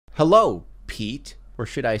Hello, Pete. Or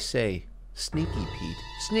should I say, Sneaky Pete.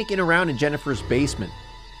 Sneaking around in Jennifer's basement.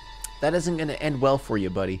 That isn't gonna end well for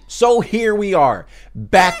you, buddy. So here we are,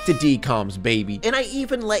 back to DComs, baby. And I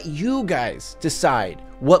even let you guys decide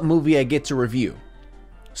what movie I get to review.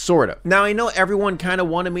 Sort of. Now, I know everyone kind of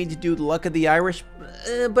wanted me to do The Luck of the Irish,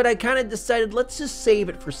 but I kind of decided let's just save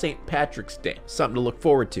it for St. Patrick's Day. Something to look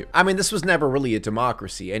forward to. I mean, this was never really a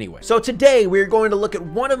democracy anyway. So today, we're going to look at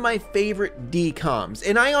one of my favorite DComs,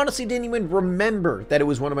 and I honestly didn't even remember that it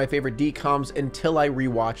was one of my favorite DComs until I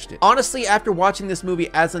rewatched it. Honestly, after watching this movie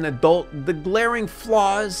as an adult, the glaring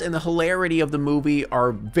flaws and the hilarity of the movie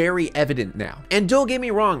are very evident now. And don't get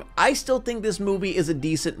me wrong, I still think this movie is a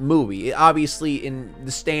decent movie. Obviously, in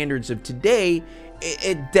the standards of today,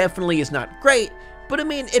 it definitely is not great, but I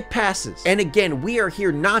mean, it passes. And again, we are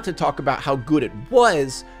here not to talk about how good it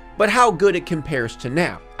was, but how good it compares to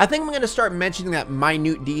now. I think I'm going to start mentioning that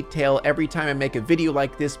minute detail every time I make a video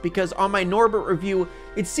like this, because on my Norbert review,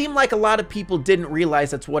 it seemed like a lot of people didn't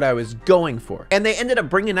realize that's what I was going for, and they ended up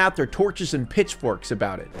bringing out their torches and pitchforks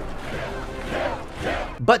about it.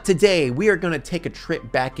 But today, we are going to take a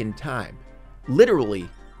trip back in time, literally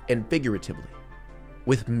and figuratively,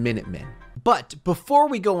 with Minutemen. But before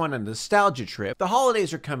we go on a nostalgia trip, the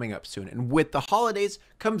holidays are coming up soon, and with the holidays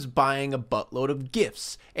comes buying a buttload of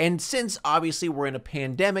gifts. And since obviously we're in a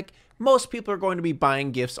pandemic, most people are going to be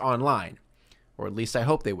buying gifts online, or at least I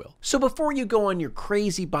hope they will. So before you go on your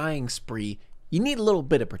crazy buying spree, you need a little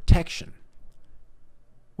bit of protection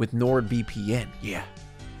with NordVPN. Yeah,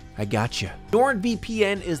 I gotcha.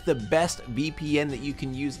 NordVPN is the best VPN that you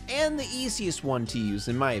can use and the easiest one to use,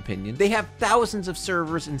 in my opinion. They have thousands of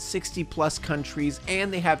servers in 60+ countries,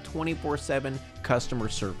 and they have 24/7 customer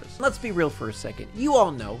service. Let's be real for a second. You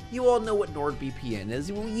all know what NordVPN is.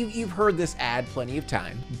 You've heard this ad plenty of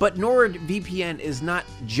times. But NordVPN is not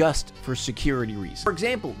just for security reasons. For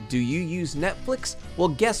example, do you use Netflix? Well,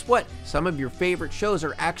 guess what? Some of your favorite shows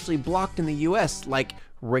are actually blocked in the US, like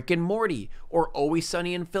Rick and Morty, or Always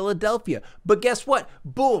Sunny in Philadelphia. But guess what?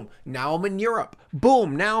 Boom, now I'm in Europe.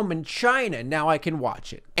 Boom, now I'm in China. Now I can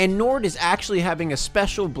watch it. And Nord is actually having a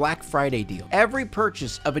special Black Friday deal. Every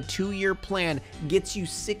purchase of a 2-year plan gets you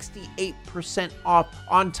 68% off.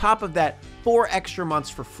 On top of that, 4 extra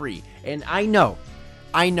months for free. And I know,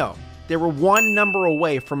 they were one number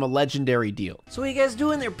away from a legendary deal. So what are you guys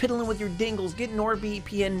doing there piddling with your dingles? Get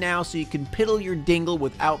NordVPN now so you can piddle your dingle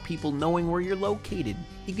without people knowing where you're located.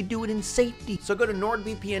 You can do it in safety. So go to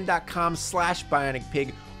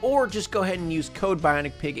nordvpn.com/Bionicpig, or just go ahead and use code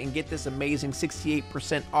Bionicpig and get this amazing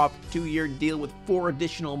 68% off 2-year deal with 4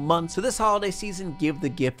 additional months. So this holiday season, give the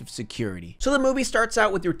gift of security. So the movie starts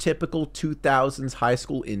out with your typical 2000s high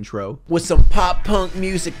school intro with some pop punk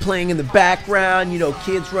music playing in the background, you know,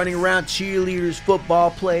 kids running around, cheerleaders,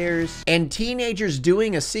 football players, and teenagers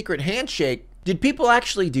doing a secret handshake. Did people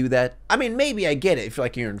actually do that? I mean, maybe I get it. If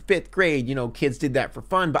like you're in 5th grade, you know, kids did that for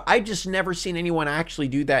fun, but I just never seen anyone actually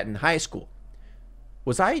do that in high school.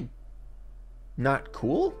 Was I not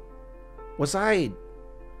cool? Was I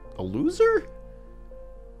a loser?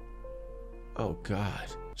 Oh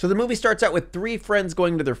God. So the movie starts out with 3 friends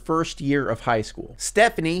going to their first year of high school.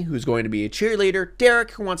 Stephanie, who's going to be a cheerleader, Derek,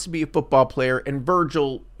 who wants to be a football player, and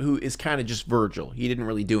Virgil, who is kind of just Virgil. He didn't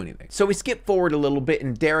really do anything. So we skip forward a little bit,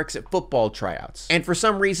 and Derek's at football tryouts. And for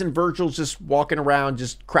some reason, Virgil's just walking around,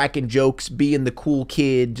 just cracking jokes, being the cool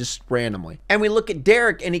kid, just randomly. And we look at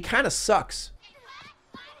Derek, and he kind of sucks.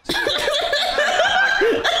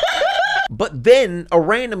 But then a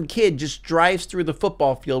random kid just drives through the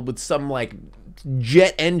football field with some like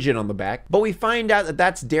jet engine on the back. But we find out that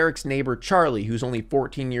that's Derek's neighbor Charlie, who's only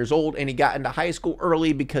 14 years old, and he got into high school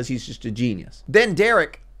early because he's just a genius. Then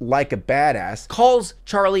Derek, like a badass, calls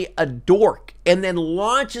Charlie a dork and then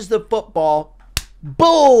launches the football.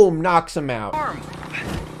 Boom! Knocks him out.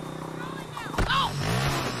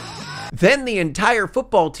 Then the entire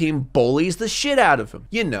football team bullies the shit out of him.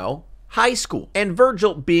 You know, high school. And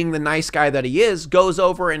Virgil, being the nice guy that he is, goes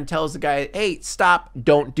over and tells the guy, hey, stop,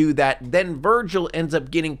 don't do that. Then Virgil ends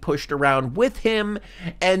up getting pushed around with him,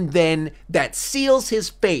 and then that seals his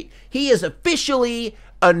fate. He is officially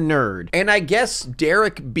a nerd. And I guess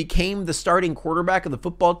Derek became the starting quarterback of the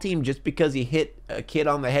football team just because he hit a kid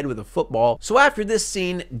on the head with a football. So after this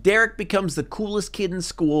scene, Derek becomes the coolest kid in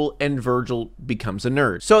school and Virgil becomes a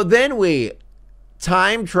nerd. So then we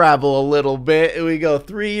time travel a little bit and we go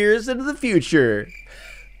 3 years into the future.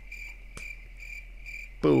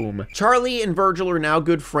 Boom. Charlie and Virgil are now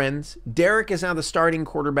good friends. Derek is now the starting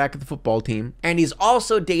quarterback of the football team, and he's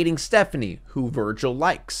also dating Stephanie, who Virgil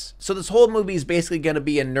likes. So this whole movie is basically going to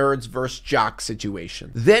be a nerds versus jocks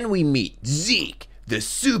situation. Then we meet Zeke, the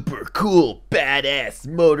super cool, badass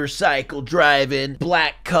motorcycle driving,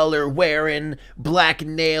 black color wearing, black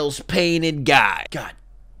nails painted guy. God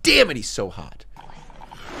damn it, he's so hot.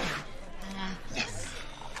 Yes.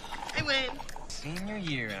 I win. Senior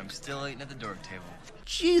year, I'm still eating at the dork table.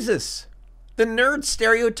 Jesus. The nerd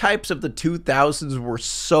stereotypes of the 2000s were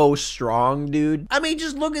so strong, dude. I mean,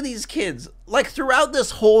 just look at these kids. Like, throughout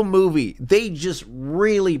this whole movie, they just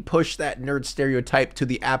really push that nerd stereotype to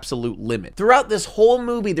the absolute limit. Throughout this whole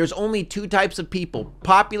movie, there's only two types of people: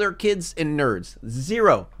 popular kids and nerds.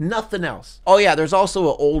 Zero. Nothing else. Oh yeah, there's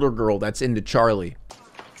also an older girl that's into Charlie.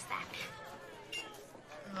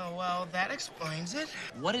 Oh, well, that explains it.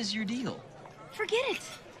 What is your deal? Forget it.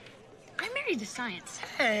 I'm married to science.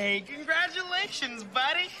 Hey, congratulations,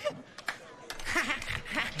 buddy.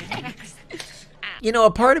 You know,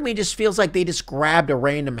 a part of me just feels like they just grabbed a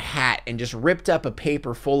random hat and just ripped up a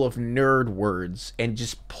paper full of nerd words and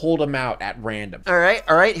just pulled them out at random. All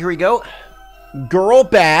right, here we go. Girl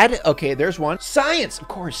bad. Okay, there's one. Science, of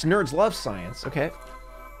course, nerds love science. Okay.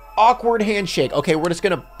 Awkward handshake. Okay, we're just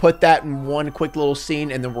gonna put that in one quick little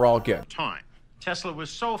scene and then we're all good. Time. Tesla was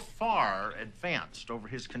so far advanced over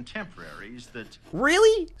his contemporaries that...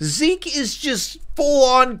 Really? Zeke is just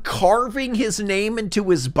full-on carving his name into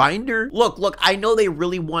his binder? Look, I know they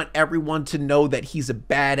really want everyone to know that he's a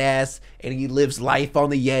badass and he lives life on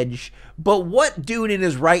the edge, but what dude in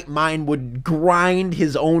his right mind would grind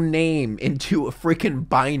his own name into a freaking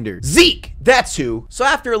binder? Zeke! That's who. So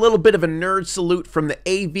after a little bit of a nerd salute from the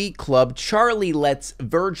AV club, Charlie lets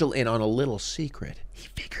Virgil in on a little secret. He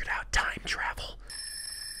figured out time travel.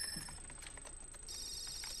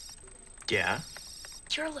 Yeah?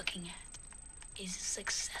 What you're looking at is a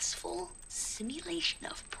successful simulation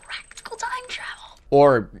of practical time travel.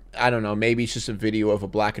 Or, I don't know, maybe it's just a video of a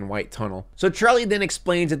black and white tunnel. So Charlie then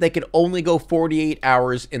explains that they could only go 48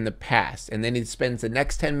 hours in the past, and then he spends the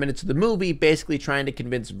next 10 minutes of the movie basically trying to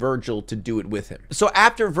convince Virgil to do it with him. So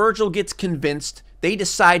after Virgil gets convinced, they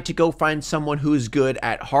decide to go find someone who's good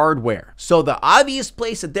at hardware. So the obvious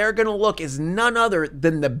place that they're gonna look is none other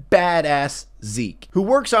than the badass Zeke, who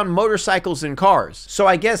works on motorcycles and cars. So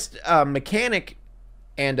I guess a mechanic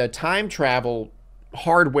and a time travel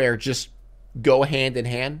hardware just go hand in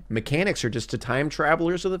hand. Mechanics are just the time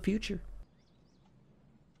travelers of the future.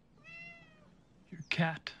 Your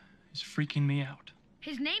cat is freaking me out.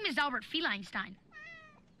 His name is Albert Feinstein.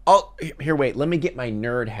 Oh, here, wait, let me get my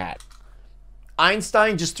nerd hat.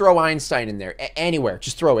 Einstein, just throw Einstein in there. Anywhere,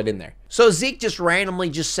 just throw it in there. So Zeke just randomly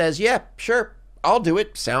just says, yeah, sure, I'll do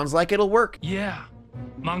it. Sounds like it'll work. Yeah,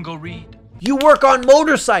 Mongo Reed. You work on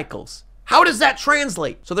motorcycles. How does that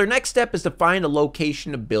translate? So their next step is to find a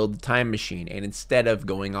location to build the time machine, and instead of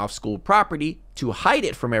going off school property to hide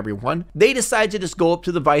it from everyone, they decide to just go up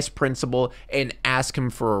to the vice principal and ask him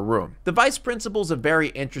for a room. The vice principal is a very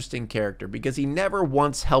interesting character because he never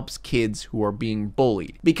once helps kids who are being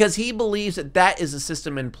bullied, because he believes that that is a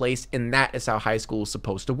system in place and that is how high school is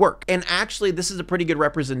supposed to work. And actually, this is a pretty good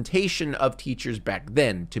representation of teachers back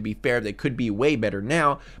then. To be fair, they could be way better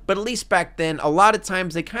now, but at least back then, a lot of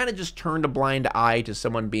times they kind of just turned a blind eye to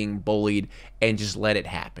someone being bullied and just let it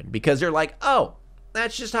happen because they're like, oh,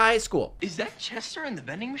 that's just high school. Is that Chester in the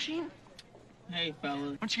vending machine? Hey,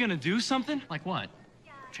 fellas. Aren't you gonna do something? Like what?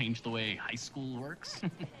 Change the way high school works?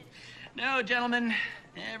 No, gentlemen.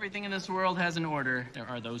 Everything in this world has an order. There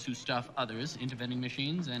are those who stuff others into vending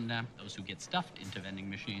machines and those who get stuffed into vending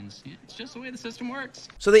machines. It's just the way the system works.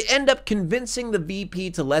 So they end up convincing the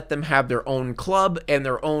VP to let them have their own club and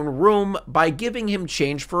their own room by giving him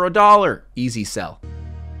change for $1. Easy sell.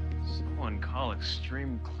 Someone call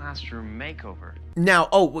Extreme Classroom Makeover. Now,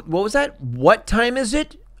 oh, what was that? What time is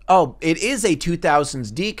it? Oh, it is a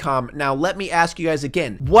 2000s decom. Now, let me ask you guys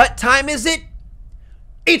again. What time is it?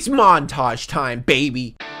 It's montage time,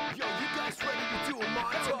 baby. Yo, you guys ready to do a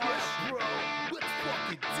montage, bro? Let's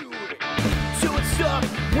fucking do it. So it's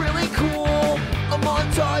really cool. A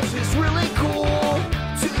montage is really cool.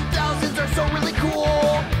 2000s are so really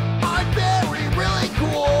cool. I'm very, really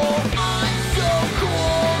cool. I'm so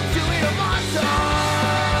cool doing a montage.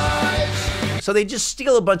 So they just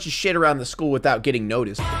steal a bunch of shit around the school without getting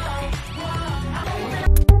noticed.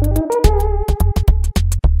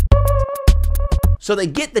 So they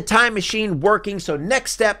get the time machine working, so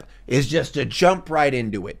next step is just to jump right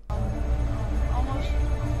into it.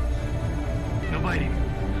 No biting.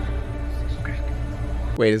 Okay.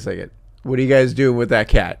 Wait a second. What are you guys doing with that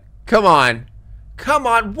cat? Come on. Come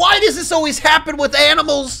on. Why does this always happen with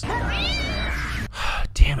animals?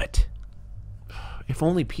 Damn it. If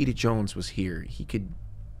only Peter Jones was here, he could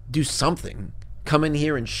do something. Come in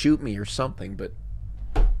here and shoot me or something, but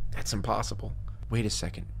that's impossible. Wait a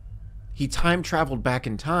second. he time traveled back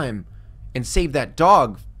in time and saved that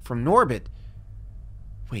dog from Norbit.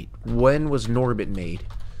 Wait, when was Norbit made?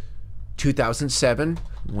 2007.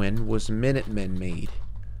 When was Minutemen made?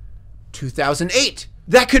 2008.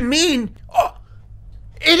 That could mean... Oh,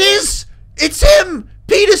 it is! It's him!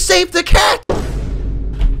 Peter saved the cat!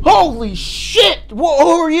 Holy shit! Who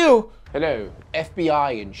are you? Hello,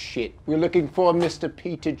 FBI and shit. We're looking for Mr.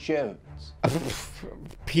 Peter Jones.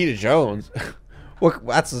 Peter Jones? What?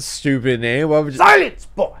 That's a stupid name. Why would you... Silence,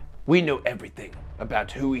 boy! We know everything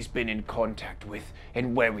about who he's been in contact with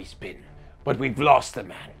and where he's been, but we've lost the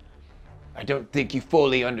man. I don't think you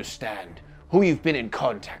fully understand who you've been in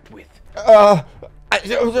contact with.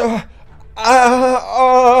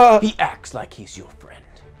 He acts like he's your friend,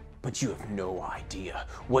 but you have no idea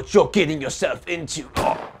what you're getting yourself into.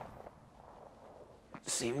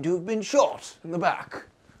 Seem to have been shot in the back.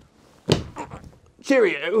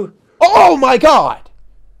 Cheerio. Oh my God!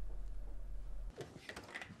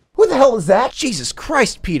 Who the hell is that? Jesus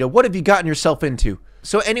Christ, Peter, what have you gotten yourself into?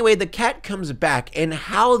 So anyway, the cat comes back, and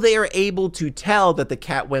how they are able to tell that the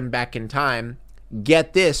cat went back in time,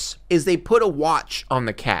 get this, is they put a watch on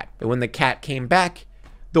the cat. And when the cat came back,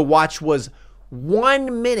 the watch was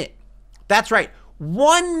 1 minute. That's right,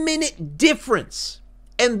 1 minute difference.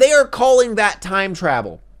 And they are calling that time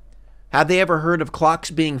travel. Have they ever heard of clocks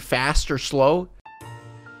being fast or slow?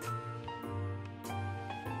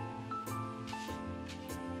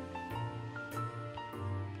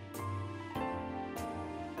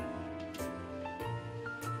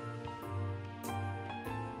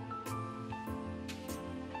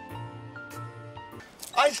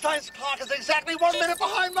 Einstein's clock is exactly 1 minute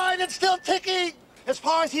behind mine and still ticking. As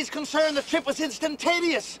far as he's concerned, the trip was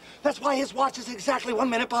instantaneous. That's why his watch is exactly 1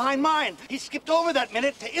 minute behind mine. He skipped over that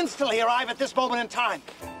minute to instantly arrive at this moment in time.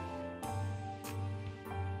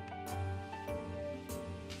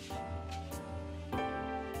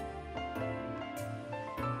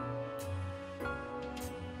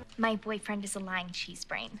 My boyfriend is a lying cheese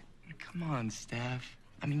brain. Come on, Steph.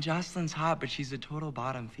 I mean, Jocelyn's hot, but she's a total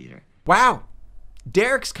bottom feeder. Wow.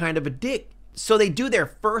 Derek's kind of a dick. So they do their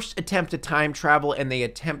first attempt to time travel and they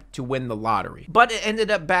attempt to win the lottery. But it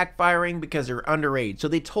ended up backfiring because they're underage. So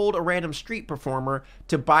they told a random street performer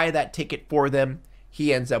to buy that ticket for them.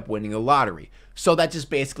 He ends up winning the lottery. So that just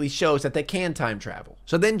basically shows that they can time travel.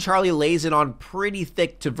 So then Charlie lays it on pretty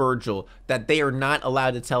thick to Virgil that they are not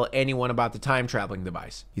allowed to tell anyone about the time traveling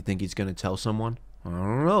device. You think he's gonna tell someone? I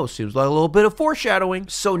don't know, seems like a little bit of foreshadowing.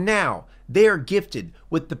 So now they are gifted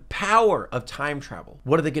with the power of time travel.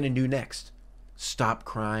 What are they gonna do next? Stop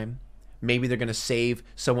crime? Maybe they're gonna save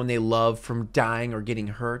someone they love from dying or getting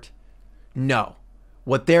hurt? No.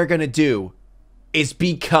 What they're gonna do is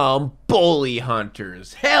become bully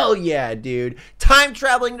hunters. Hell yeah, dude. Time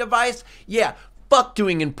traveling device? Yeah, fuck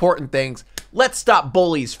doing important things. Let's stop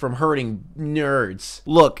bullies from hurting nerds.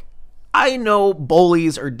 Look, I know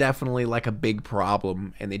bullies are definitely like a big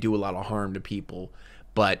problem and they do a lot of harm to people,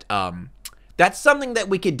 but that's something that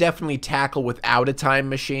we could definitely tackle without a time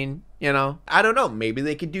machine, you know? I don't know, maybe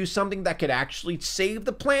they could do something that could actually save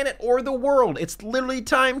the planet or the world. It's literally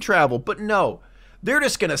time travel, but no. They're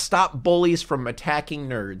just gonna stop bullies from attacking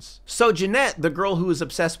nerds. So Jeanette, the girl who is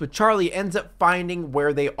obsessed with Charlie, ends up finding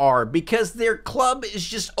where they are because their club is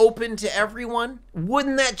just open to everyone.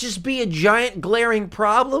 Wouldn't that just be a giant glaring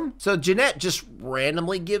problem? So Jeanette just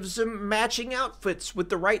randomly gives them matching outfits with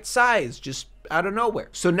the right size, just out of nowhere.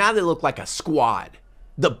 So now they look like a squad,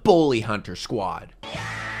 the Bully Hunter Squad.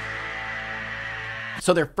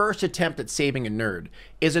 So their first attempt at saving a nerd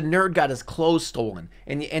is a nerd got his clothes stolen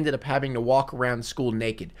and he ended up having to walk around school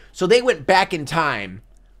naked. So they went back in time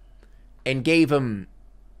and gave him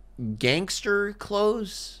gangster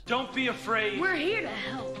clothes. Don't be afraid. We're here to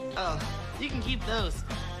help. Oh, you can keep those.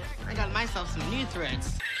 I got myself some new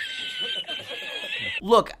threads.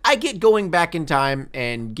 Look, I get going back in time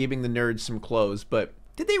and giving the nerds some clothes, but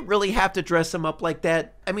did they really have to dress him up like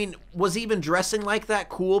that? I mean, was even dressing like that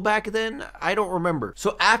cool back then? I don't remember.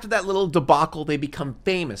 So after that little debacle, they become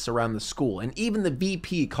famous around the school, and even the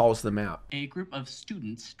VP calls them out. A group of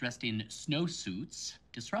students dressed in snowsuits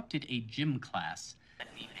disrupted a gym class.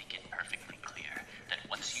 Let me make it perfectly clear that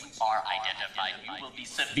once you are identified, you will be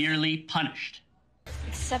severely punished.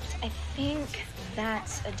 Except I think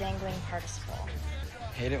that's a dangling participle.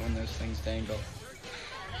 Hate it when those things dangle.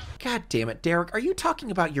 God damn it, Derek, are you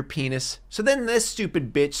talking about your penis? So then this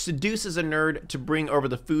stupid bitch seduces a nerd to bring over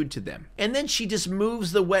the food to them. And then she just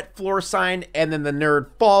moves the wet floor sign and then the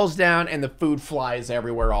nerd falls down and the food flies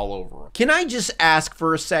everywhere all over him. Can I just ask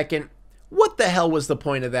for a second, what the hell was the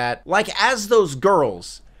point of that? Like, as those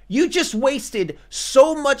girls, You just wasted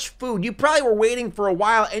so much food. You probably were waiting for a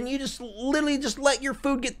while and you just literally just let your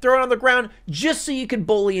food get thrown on the ground just so you could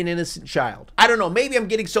bully an innocent child. I don't know, maybe I'm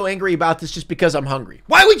getting so angry about this just because I'm hungry.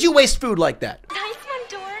 Why would you waste food like that? Nice one,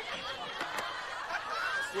 Dork.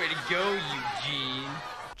 Way to go, Eugene.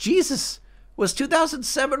 Jesus, was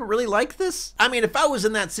 2007 really like this? I mean, if I was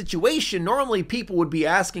in that situation, normally people would be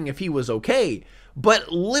asking if he was okay.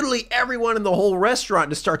 But literally everyone in the whole restaurant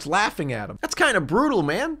just starts laughing at him. That's kind of brutal,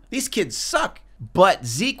 man. These kids suck. But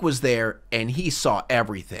Zeke was there and he saw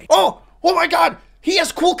everything. Oh my God, he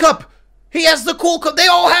has Cool Cup. He has the Cool Cup. They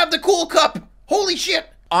all have the Cool Cup. Holy shit.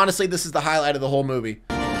 Honestly, this is the highlight of the whole movie.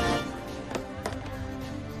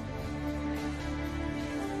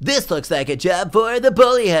 This looks like a job for the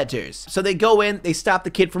bully hunters. So they go in, they stop the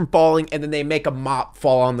kid from falling, and then they make a mop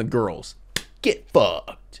fall on the girls. Get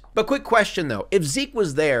fucked. But quick question though, if Zeke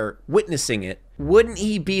was there witnessing it, wouldn't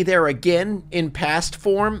he be there again in past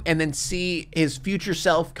form and then see his future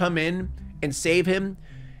self come in and save him?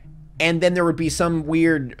 And then there would be some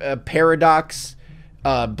weird paradox,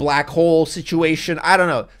 black hole situation. I don't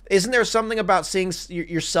know. Isn't there something about seeing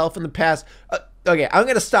yourself in the past? Okay, I'm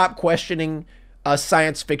gonna stop questioning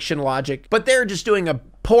science fiction logic, but they're just doing a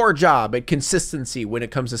poor job at consistency when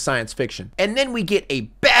it comes to science fiction. And then we get a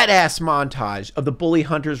badass montage of the bully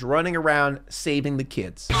hunters running around saving the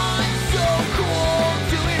kids. I'm so cool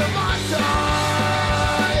doing a montage.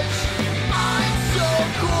 I'm so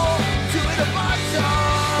cool doing a montage.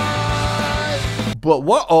 But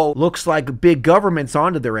whoa, looks like big government's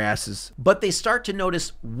onto their asses. But they start to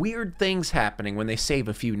notice weird things happening when they save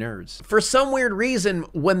a few nerds. For some weird reason,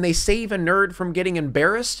 when they save a nerd from getting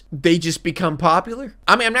embarrassed, they just become popular.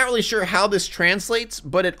 I mean, I'm not really sure how this translates,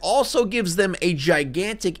 but it also gives them a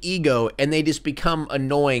gigantic ego and they just become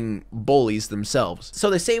annoying bullies themselves.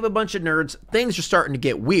 So they save a bunch of nerds, things are starting to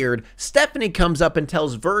get weird. Stephanie comes up and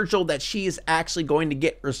tells Virgil that she is actually going to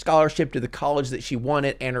get her scholarship to the college that she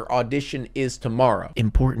wanted and her audition is tomorrow.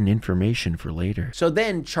 Important information for later. So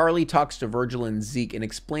then Charlie talks to Virgil and Zeke and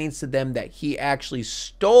explains to them that he actually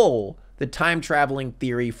stole the time traveling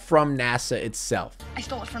theory from NASA itself. I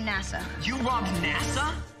stole it from NASA. You robbed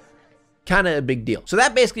NASA? Kind of a big deal. So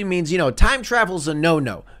that basically means, you know, time travel's a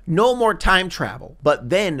no-no. No more time travel. But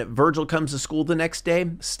then Virgil comes to school the next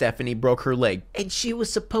day. Stephanie broke her leg. And she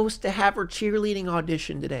was supposed to have her cheerleading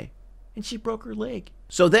audition today. And she broke her leg.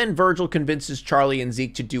 So then Virgil convinces Charlie and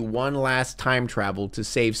Zeke to do one last time travel to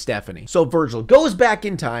save Stephanie. So Virgil goes back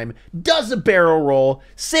in time, does a barrel roll,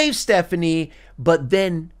 saves Stephanie, but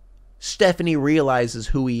then Stephanie realizes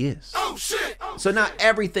who he is. Oh shit! So now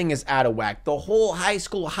everything is out of whack. The whole high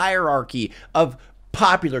school hierarchy of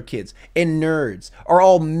popular kids and nerds are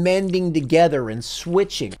all mending together and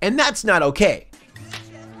switching. And that's not okay.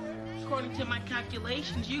 According to my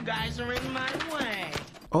calculations, you guys are in my way.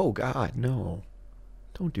 Oh God, no.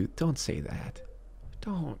 Don't say that.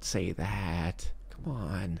 Don't say that. Come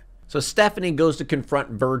on. So Stephanie goes to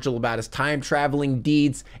confront Virgil about his time-traveling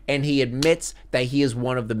deeds, and he admits that he is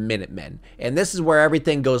one of the Minutemen. And this is where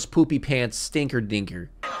everything goes poopy pants stinker dinker.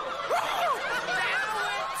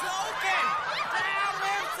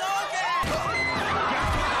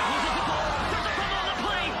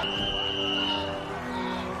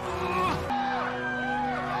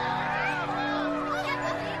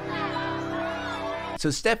 So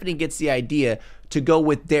Stephanie gets the idea to go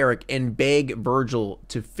with Derek and beg Virgil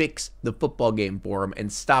to fix the football game for him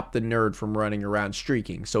and stop the nerd from running around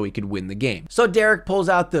streaking so he could win the game. So Derek pulls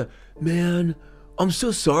out the, man, I'm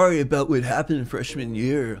so sorry about what happened in freshman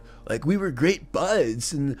year. Like, we were great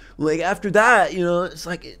buds, and like after that, you know, it's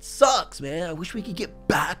like, it sucks, man. I wish we could get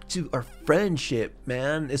back to our friendship,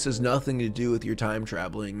 man. This has nothing to do with your time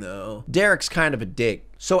traveling though. Derek's kind of a dick.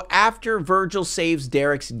 So after Virgil saves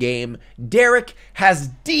Derek's game, Derek has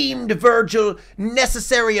deemed Virgil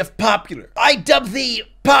necessary of popular. I dub thee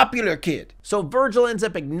popular kid. So Virgil ends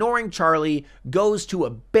up ignoring Charlie, goes to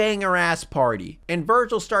a banger-ass party, and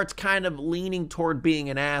Virgil starts kind of leaning toward being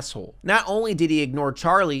an asshole. Not only did he ignore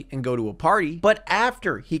Charlie and go to a party, but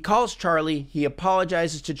after he calls Charlie, he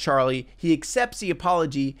apologizes to Charlie, he accepts the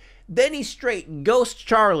apology, then he straight ghosts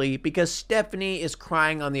Charlie because Stephanie is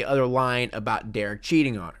crying on the other line about Derek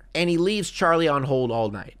cheating on her. And he leaves Charlie on hold all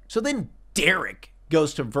night. So then Derek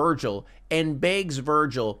goes to Virgil and begs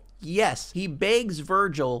Virgil, yes, he begs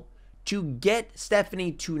Virgil to get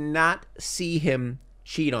Stephanie to not see him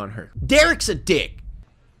cheat on her. Derek's a dick.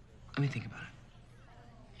 Let me think about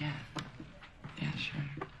it. Yeah, sure.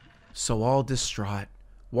 So all distraught,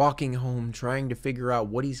 walking home, trying to figure out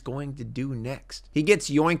what he's going to do next, he gets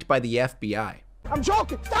yoinked by the FBI. I'm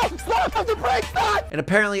joking! Stop! Stop! The brake! Stop! And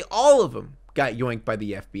apparently all of them got yoinked by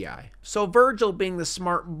the FBI. So Virgil, being the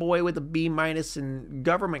smart boy with a B- in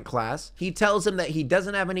government class, he tells him that he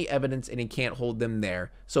doesn't have any evidence and he can't hold them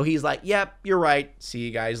there. So he's like, yep, you're right. See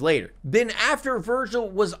you guys later. Then after Virgil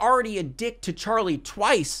was already a dick to Charlie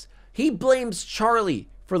twice, he blames Charlie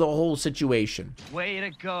for the whole situation. Way to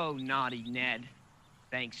go, naughty Ned.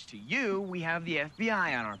 Thanks to you, we have the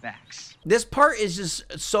FBI on our backs. This part is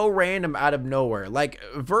just so random out of nowhere. Like,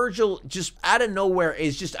 Virgil just out of nowhere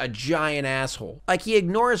is just a giant asshole. Like, he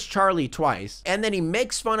ignores Charlie twice, and then he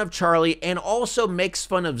makes fun of Charlie and also makes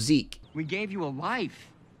fun of Zeke. We gave you a life.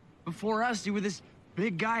 Before us, you were this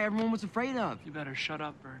big guy everyone was afraid of. You better shut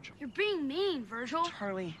up, Virgil. You're being mean, Virgil.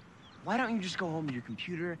 Charlie, why don't you just go home to your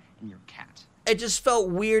computer and your cat? It just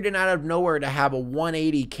felt weird and out of nowhere to have a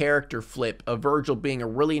 180 character flip of Virgil being a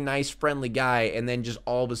really nice, friendly guy, and then just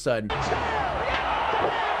all of a sudden. But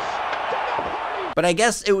I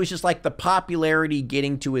guess it was just like the popularity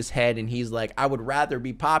getting to his head, and he's like, I would rather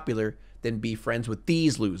be popular than be friends with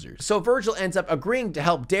these losers. So Virgil ends up agreeing to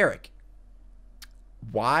help Derek.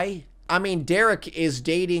 Why? I mean, Derek is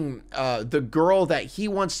dating the girl that he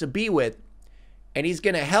wants to be with, and he's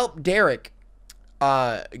gonna help Derek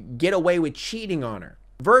get away with cheating on her.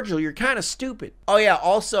 Virgil, you're kind of stupid. Oh yeah,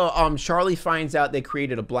 also, Charlie finds out they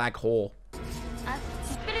created a black hole.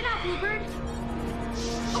 Spit it out, Bluebird. A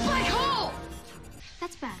black hole!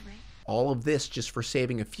 That's bad, right? All of this just for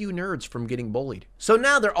saving a few nerds from getting bullied. So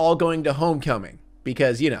now they're all going to homecoming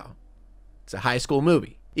because, you know, it's a high school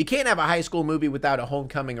movie. You can't have a high school movie without a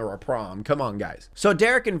homecoming or a prom. Come on, guys. So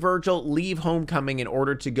Derek and Virgil leave homecoming in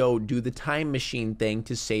order to go do the time machine thing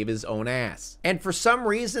to save his own ass. And for some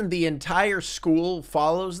reason, the entire school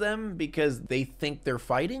follows them because they think they're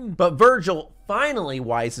fighting. But Virgil finally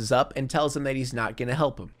wises up and tells him that he's not going to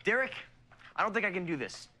help him. Derek, I don't think I can do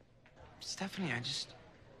this. Stephanie, I just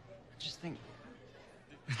think...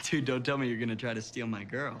 Dude, don't tell me you're gonna try to steal my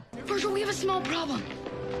girl. Virgil, we have a small problem.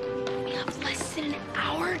 We have less than an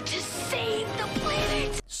hour to save the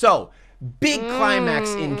planet. So, big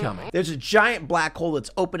climax incoming. There's a giant black hole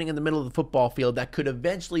that's opening in the middle of the football field that could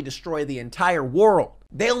eventually destroy the entire world.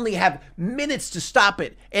 They only have minutes to stop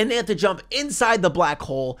it, and they have to jump inside the black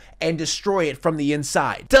hole and destroy it from the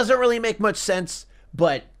inside. Doesn't really make much sense,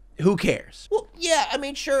 but who cares? Well, yeah, I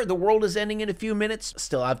mean, sure, the world is ending in a few minutes.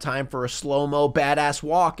 Still have time for a slow-mo badass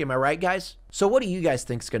walk, am I right, guys? So what do you guys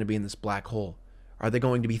think is going to be in this black hole? Are they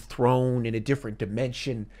going to be thrown in a different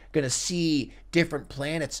dimension? Going to see different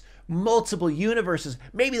planets, multiple universes?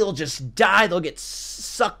 Maybe they'll just die. They'll get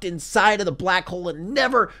sucked inside of the black hole and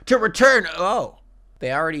never to return. Oh,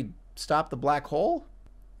 they already stopped the black hole?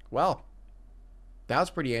 Well, that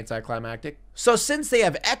was pretty anticlimactic. So since they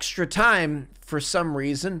have extra time, for some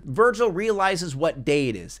reason, Virgil realizes what day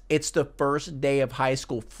it is. It's the first day of high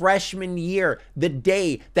school, freshman year, the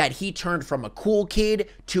day that he turned from a cool kid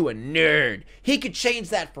to a nerd. He could change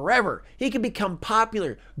that forever. He could become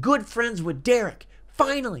popular, good friends with Derek,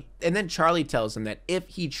 finally. And then Charlie tells him that if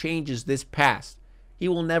he changes this past, he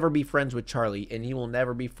will never be friends with Charlie, and he will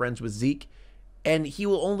never be friends with Zeke, and he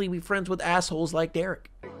will only be friends with assholes like Derek.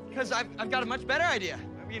 Because I've got a much better idea.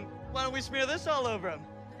 I mean, why don't we smear this all over him?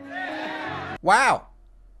 Wow.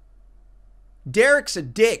 Derek's a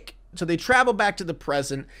dick. So they travel back to the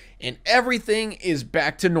present and everything is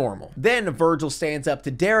back to normal. Then Virgil stands up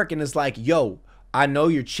to Derek and is like, yo, I know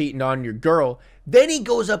you're cheating on your girl. Then he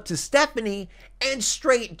goes up to Stephanie and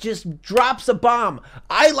straight just drops a bomb.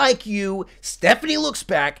 I like you. Stephanie looks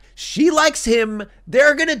back. She likes him.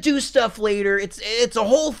 They're gonna do stuff later. It's a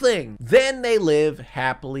whole thing. Then they live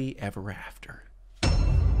happily ever after.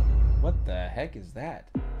 What the heck is that?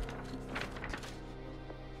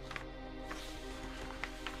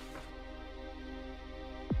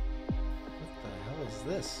 What the hell is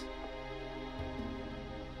this?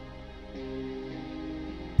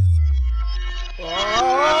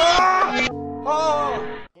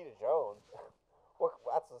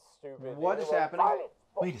 What is happening?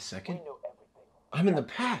 Wait a second. I'm in the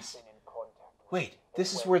past. Wait,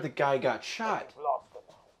 this is where the guy got shot.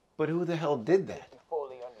 But who the hell did that?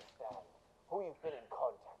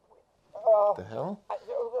 What the hell?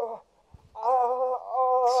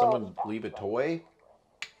 Someone leave a toy?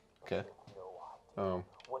 Okay.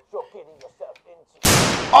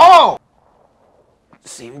 Oh!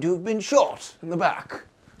 Seemed to have been shot in the back.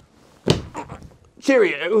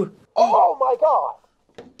 Cheerio. Oh my God!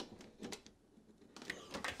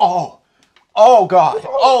 Oh. Oh God.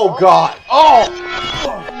 Oh God. Oh.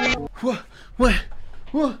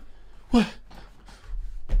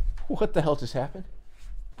 What the hell just happened?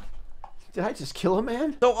 Did I just kill a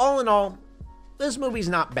man? So all in all, this movie's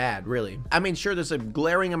not bad, really. I mean, sure, there's a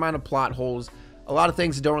glaring amount of plot holes. A lot of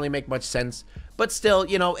things that don't really make much sense, but still,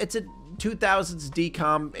 you know, it's a 2000s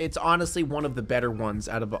DCOM. It's honestly one of the better ones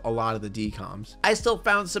out of a lot of the DCOMs. I still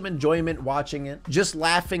found some enjoyment watching it, just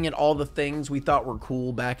laughing at all the things we thought were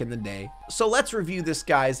cool back in the day. So let's review this,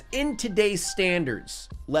 guys. In today's standards,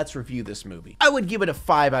 let's review this movie. I would give it a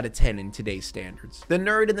 5 out of 10 in today's standards. The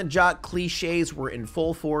nerd and the jock cliches were in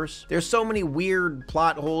full force. There's so many weird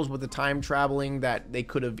plot holes with the time traveling that they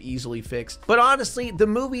could have easily fixed. But honestly, the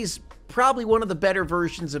movie's probably one of the better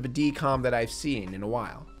versions of a DCOM that I've seen in a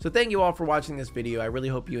while. So thank you all for watching this video. I really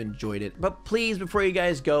hope you enjoyed it. But please, before you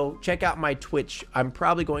guys go, check out my Twitch. I'm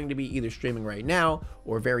probably going to be either streaming right now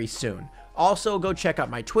or very soon. Also, go check out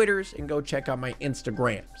my Twitters and go check out my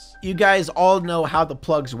Instagrams. You guys all know how the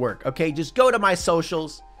plugs work, okay? Just go to my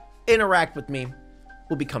socials, interact with me.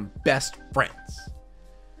 We'll become best friends.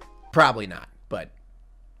 Probably not, but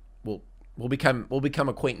we'll become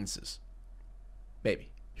acquaintances. Maybe.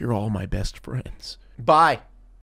 You're all my best friends. Bye.